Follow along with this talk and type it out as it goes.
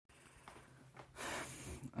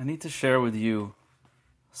I need to share with you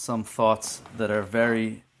some thoughts that are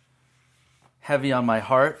very heavy on my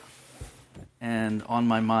heart and on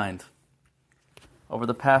my mind. Over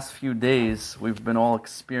the past few days, we've been all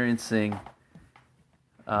experiencing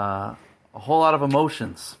a whole lot of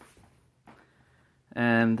emotions.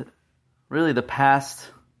 And really the past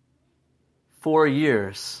 4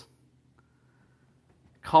 years,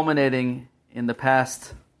 culminating in the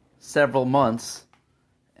past several months,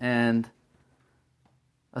 and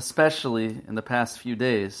especially in the past few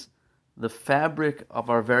days, the fabric of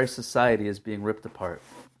our very society is being ripped apart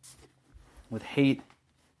with hate,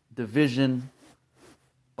 division,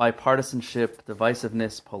 bipartisanship,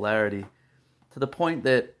 divisiveness, polarity, to the point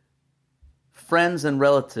that friends and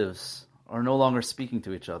relatives are no longer speaking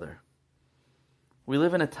to each other. We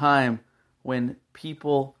live in a time when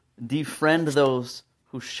people defriend those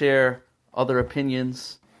who share other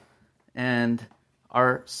opinions, and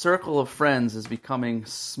our circle of friends is becoming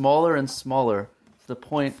smaller and smaller to the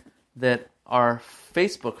point that our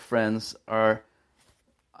Facebook friends are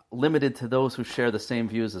limited to those who share the same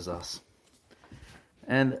views as us.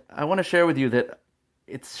 And I want to share with you that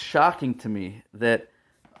it's shocking to me that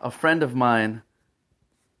a friend of mine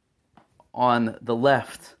on the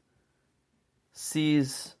left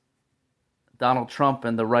sees Donald Trump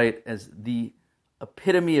and the right as the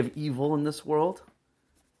epitome of evil in this world,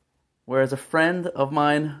 whereas a friend of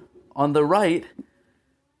mine on the right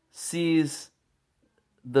sees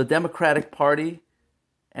the Democratic Party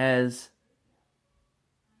as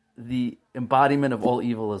the embodiment of all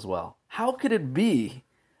evil as well. How could it be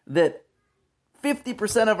that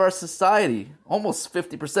 50% of our society, almost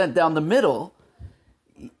 50% down the middle,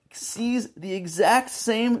 sees the exact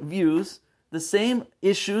same views, the same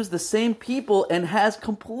issues, the same people, and has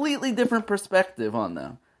completely different perspective on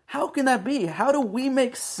them? How can that be? How do we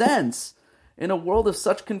make sense in a world of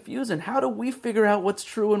such confusion? How do we figure out what's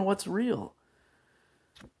true and what's real?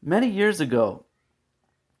 Many years ago,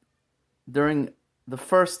 during the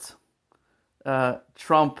first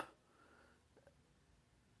Trump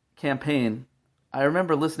campaign, I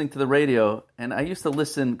remember listening to the radio, and I used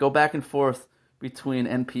to go back and forth between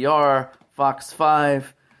NPR, Fox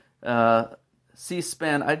 5,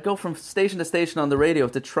 C-SPAN. I'd go from station to station on the radio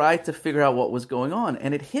to try to figure out what was going on.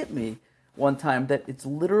 And it hit me one time that it's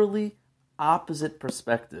literally opposite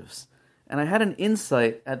perspectives. And I had an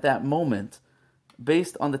insight at that moment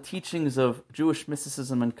based on the teachings of Jewish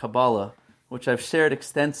mysticism and Kabbalah, which I've shared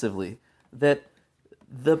extensively, that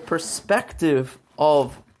the perspective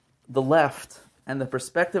of the left and the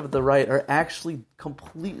perspective of the right are actually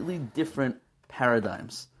completely different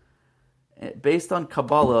paradigms. Based on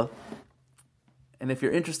Kabbalah, and if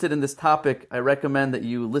you're interested in this topic, I recommend that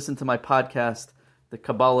you listen to my podcast, The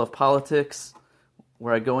Kabbalah of Politics,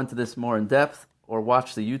 where I go into this more in depth, or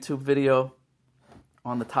watch the YouTube video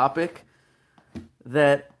on the topic,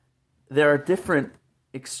 that there are different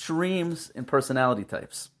extremes in personality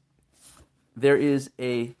types. There is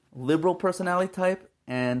a liberal personality type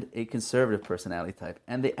and a conservative personality type,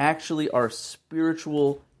 and they actually are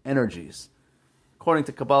spiritual energies. According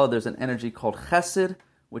to Kabbalah, there's an energy called chesed,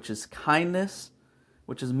 which is kindness,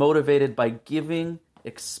 which is motivated by giving,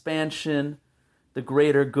 expansion, the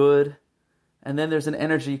greater good. And then there's an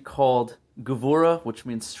energy called gevura, which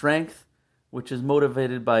means strength, which is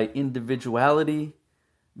motivated by individuality,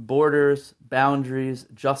 borders, boundaries,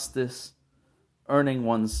 justice, earning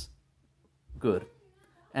one's good.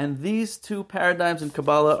 And these two paradigms in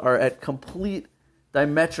Kabbalah are at complete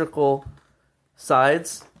diametrical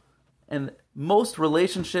sides, and most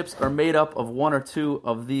relationships are made up of one or two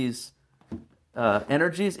of these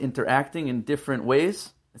energies interacting in different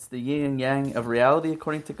ways. It's the yin and yang of reality,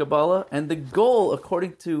 according to Kabbalah. And the goal,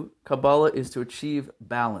 according to Kabbalah, is to achieve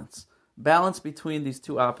balance. Balance between these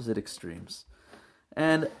two opposite extremes.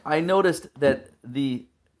 And I noticed that the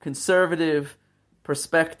conservative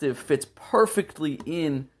perspective fits perfectly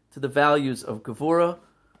into the values of Gevura,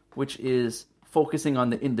 which is focusing on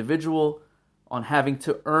the individual, on having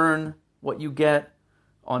to earn what you get,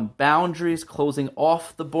 on boundaries, closing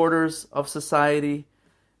off the borders of society,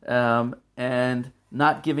 and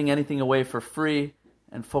not giving anything away for free,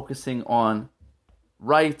 and focusing on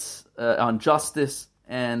rights, on justice,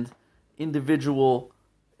 and individual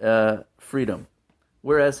freedom.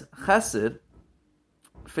 Whereas Chesed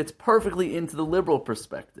fits perfectly into the liberal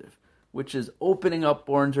perspective, which is opening up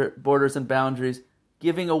borders and boundaries,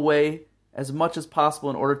 giving away as much as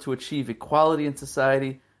possible in order to achieve equality in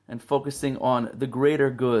society, and focusing on the greater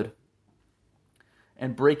good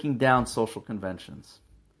and breaking down social conventions.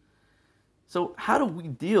 So how do we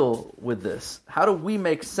deal with this? How do we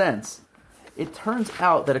make sense? It turns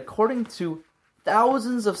out that according to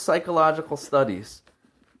thousands of psychological studies,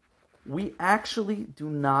 we actually do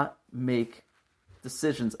not make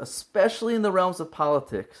decisions, especially in the realms of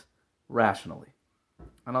politics, rationally.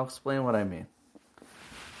 And I'll explain what I mean.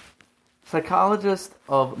 Psychologist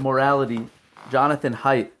of morality Jonathan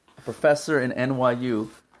Haidt, a professor in NYU,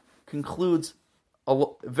 concludes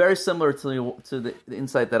very similar to the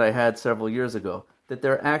insight that I had several years ago, that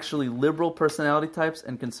there are actually liberal personality types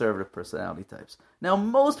and conservative personality types. Now,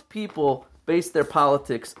 most people base their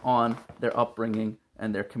politics on their upbringing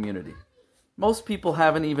and their community. Most people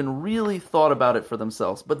haven't even really thought about it for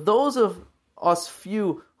themselves. But those of us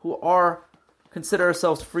few who consider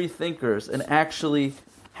ourselves free thinkers and actually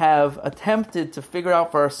have attempted to figure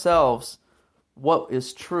out for ourselves what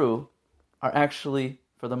is true are actually,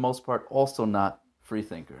 for the most part, also not free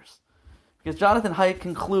thinkers. Because Jonathan Haidt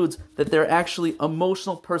concludes that they're actually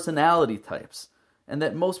emotional personality types, and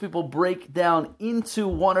that most people break down into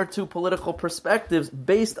one or two political perspectives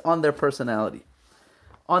based on their personality.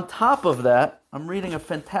 On top of that, I'm reading a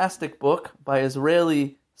fantastic book by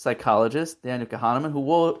Israeli psychologist Daniel Kahneman, who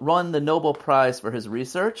won the Nobel Prize for his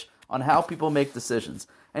research on how people make decisions.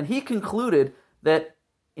 And he concluded that,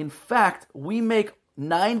 in fact, we make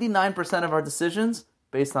 99% of our decisions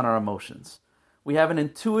based on our emotions. We have an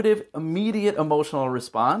intuitive, immediate emotional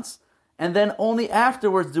response, and then only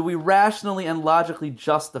afterwards do we rationally and logically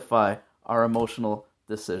justify our emotional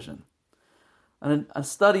decision. And a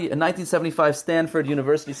 1975 Stanford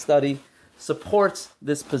University study, supports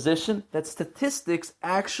this position that statistics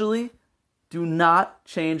actually do not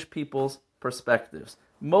change people's perspectives.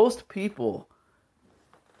 Most people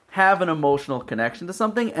have an emotional connection to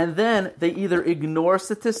something, and then they either ignore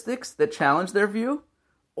statistics that challenge their view,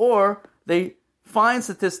 or they find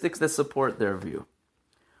statistics that support their view.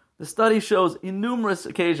 The study shows in numerous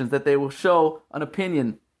occasions that they will show an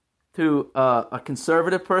opinion to a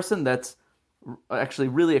conservative person that's actually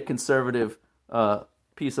really a conservative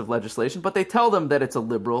piece of legislation, but they tell them that it's a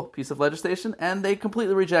liberal piece of legislation, and they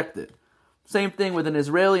completely reject it. Same thing with an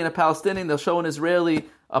Israeli and a Palestinian. They'll show an Israeli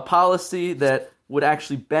a policy that would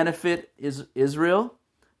actually benefit Israel,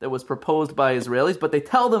 that was proposed by Israelis, but they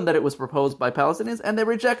tell them that it was proposed by Palestinians, and they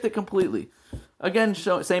reject it completely. Again,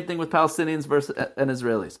 same thing with Palestinians and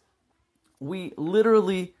Israelis. We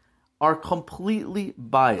literally are completely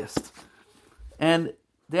biased. And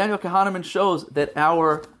Daniel Kahneman shows that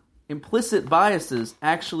our implicit biases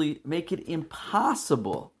actually make it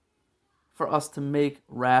impossible for us to make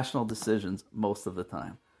rational decisions most of the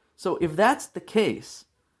time. So if that's the case,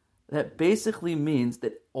 that basically means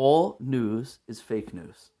that all news is fake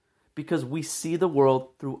news, because we see the world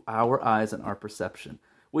through our eyes and our perception,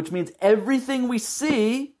 which means everything we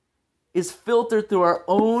see is filtered through our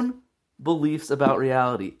own beliefs about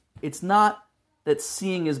reality. It's not that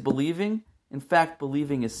seeing is believing. In fact,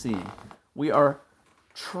 believing is seeing. We are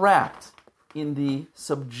trapped in the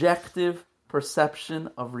subjective perception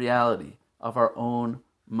of reality, of our own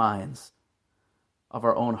minds, of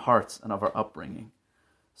our own hearts, and of our upbringing.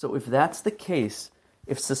 So if that's the case,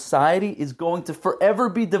 if society is going to forever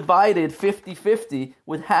be divided 50-50,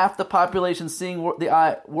 with half the population seeing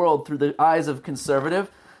the world through the eyes of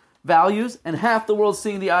conservative values and half the world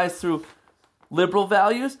seeing the eyes through liberal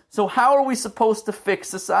values, so how are we supposed to fix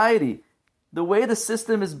society? The way the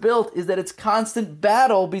system is built is that it's constant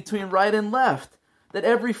battle between right and left. That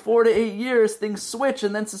every 4 to 8 years things switch,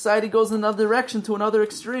 and then society goes in another direction to another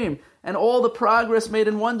extreme. And all the progress made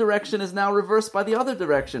in one direction is now reversed by the other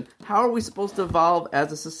direction. How are we supposed to evolve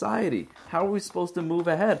as a society? How are we supposed to move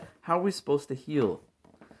ahead? How are we supposed to heal?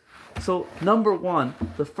 So, number one,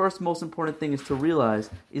 the first most important thing is to realize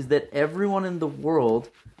is that everyone in the world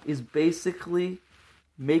is basically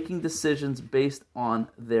making decisions based on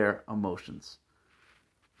their emotions.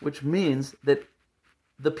 Which means that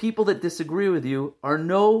the people that disagree with you are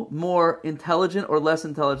no more intelligent or less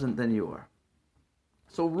intelligent than you are.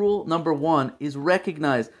 So rule number one is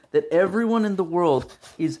recognize that everyone in the world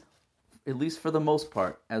is, at least for the most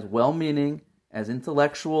part, as well-meaning, as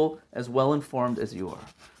intellectual, as well-informed as you are.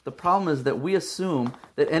 The problem is that we assume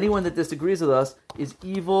that anyone that disagrees with us is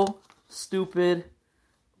evil, stupid,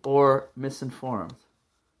 or misinformed,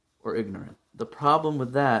 or ignorant. The problem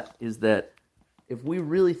with that is that if we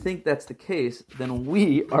really think that's the case, then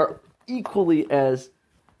we are equally as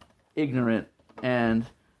ignorant and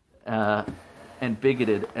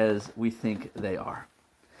bigoted as we think they are.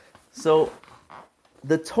 So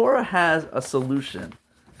the Torah has a solution,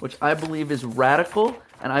 which I believe is radical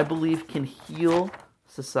and I believe can heal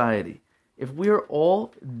society. If we are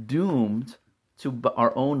all doomed to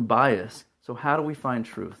our own bias, so how do we find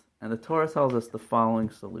truth? And the Torah tells us the following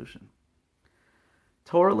solution.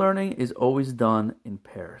 Torah learning is always done in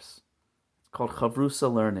pairs. It's called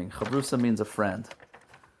chavrusa learning. Chavrusa means a friend.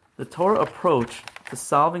 The Torah approach to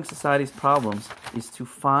solving society's problems is to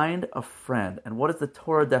find a friend. And what is the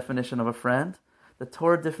Torah definition of a friend? The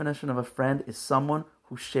Torah definition of a friend is someone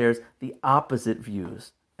who shares the opposite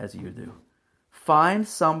views as you do. Find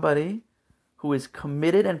somebody who is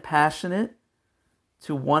committed and passionate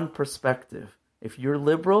to one perspective. If you're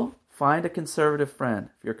liberal, find a conservative friend.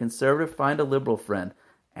 If you're conservative, find a liberal friend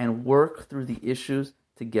and work through the issues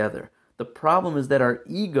together. The problem is that our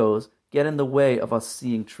egos get in the way of us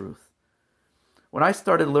seeing truth. When I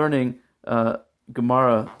started learning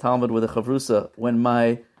Gemara, Talmud with a chavrusa, when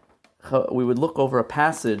we would look over a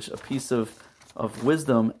passage, a piece of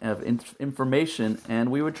wisdom, of information,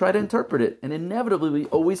 and we would try to interpret it. And inevitably, we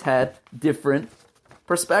always had different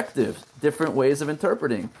perspectives, different ways of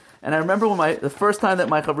interpreting. And I remember when the first time that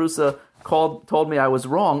my chavrusa told me I was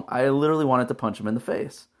wrong, I literally wanted to punch him in the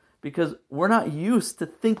face. Because we're not used to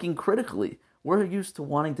thinking critically. We're used to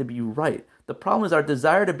wanting to be right. The problem is our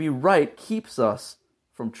desire to be right keeps us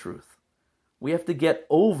from truth. We have to get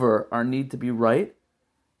over our need to be right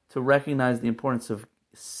to recognize the importance of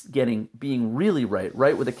being really right,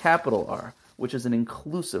 right with a capital R, which is an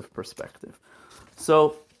inclusive perspective.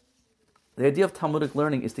 So the idea of Talmudic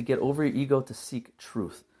learning is to get over your ego to seek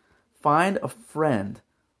truth. Find a friend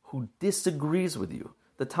who disagrees with you.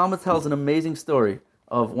 The Talmud tells an amazing story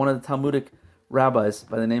of one of the Talmudic rabbis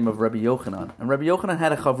by the name of Rabbi Yochanan. And Rabbi Yochanan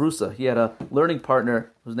had a chavrusa. He had a learning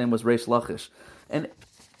partner whose name was Reish Lachish. And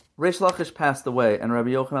Reish Lachish passed away, and Rabbi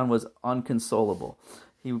Yochanan was inconsolable.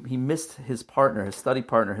 He missed his partner, his study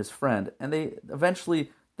partner, his friend. And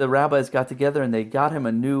eventually the rabbis got together and they got him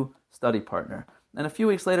a new study partner. And a few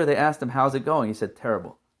weeks later they asked him, how's it going? He said,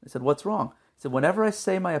 terrible. They said, what's wrong? He said, whenever I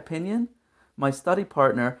say my opinion, my study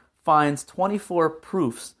partner finds 24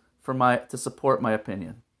 proofs to support my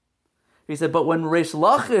opinion. He said, but when Reish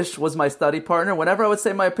Lachish was my study partner, whenever I would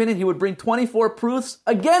say my opinion, he would bring 24 proofs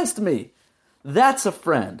against me. That's a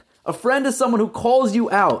friend. A friend is someone who calls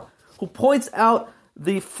you out, who points out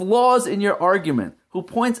the flaws in your argument, who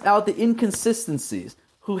points out the inconsistencies,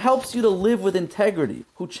 who helps you to live with integrity,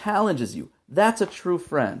 who challenges you. That's a true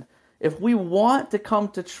friend. If we want to come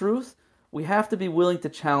to truth, we have to be willing to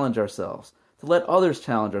challenge ourselves, to let others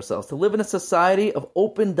challenge ourselves, to live in a society of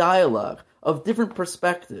open dialogue, of different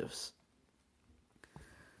perspectives.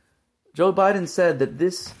 Joe Biden said that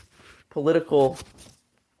this political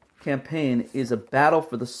campaign is a battle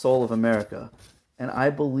for the soul of America. And I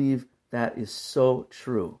believe that is so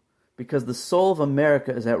true. Because the soul of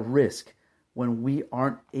America is at risk when we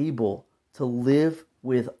aren't able to live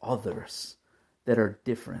with others that are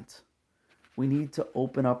different. We need to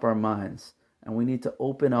open up our minds, and we need to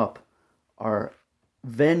open up our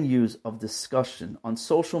venues of discussion. On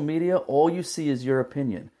social media, all you see is your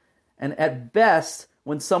opinion. And at best,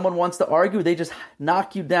 when someone wants to argue, they just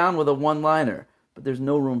knock you down with a one-liner. But there's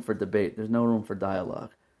no room for debate. There's no room for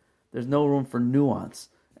dialogue. There's no room for nuance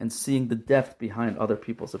and seeing the depth behind other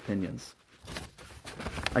people's opinions.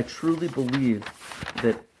 I truly believe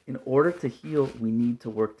that in order to heal, we need to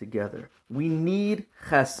work together. We need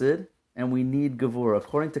chesed and we need gevura.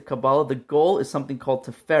 According to Kabbalah, the goal is something called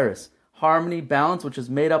tiferes, harmony, balance, which is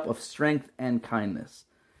made up of strength and kindness.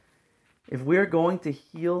 If we're going to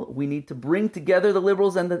heal, we need to bring together the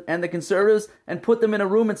liberals and the conservatives and put them in a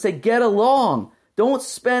room and say, get along. Don't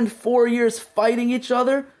spend 4 years fighting each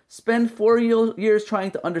other. Spend 4 years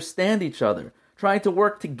trying to understand each other, trying to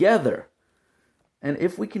work together. And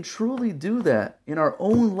if we can truly do that in our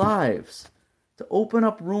own lives, to open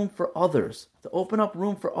up room for others, to open up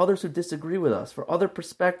room for others who disagree with us, for other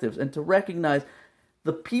perspectives, and to recognize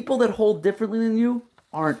the people that hold differently than you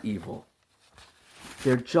aren't evil.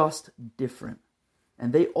 They're just different.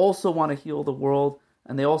 And they also want to heal the world,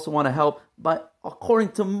 and they also want to help, but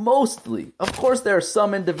according to mostly, of course there are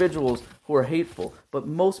some individuals who are hateful, but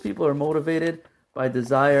most people are motivated by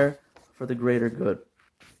desire for the greater good.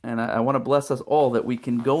 And I want to bless us all that we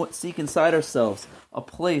can go seek inside ourselves a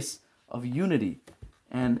place of unity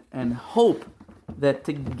and hope that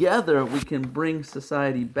together we can bring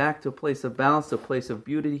society back to a place of balance, to a place of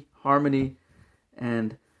beauty, harmony,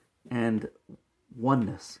 and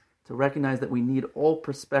oneness. To recognize that we need all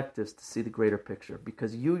perspectives to see the greater picture,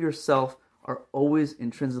 because you yourself are always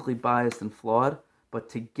intrinsically biased and flawed, but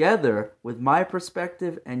together with my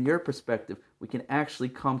perspective and your perspective, we can actually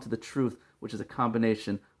come to the truth, which is a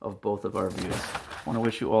combination of both of our views. I want to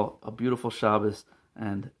wish you all a beautiful Shabbos,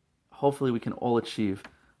 and hopefully we can all achieve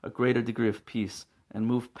a greater degree of peace and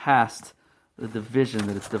move past the division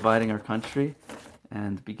that is dividing our country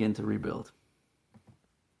and begin to rebuild.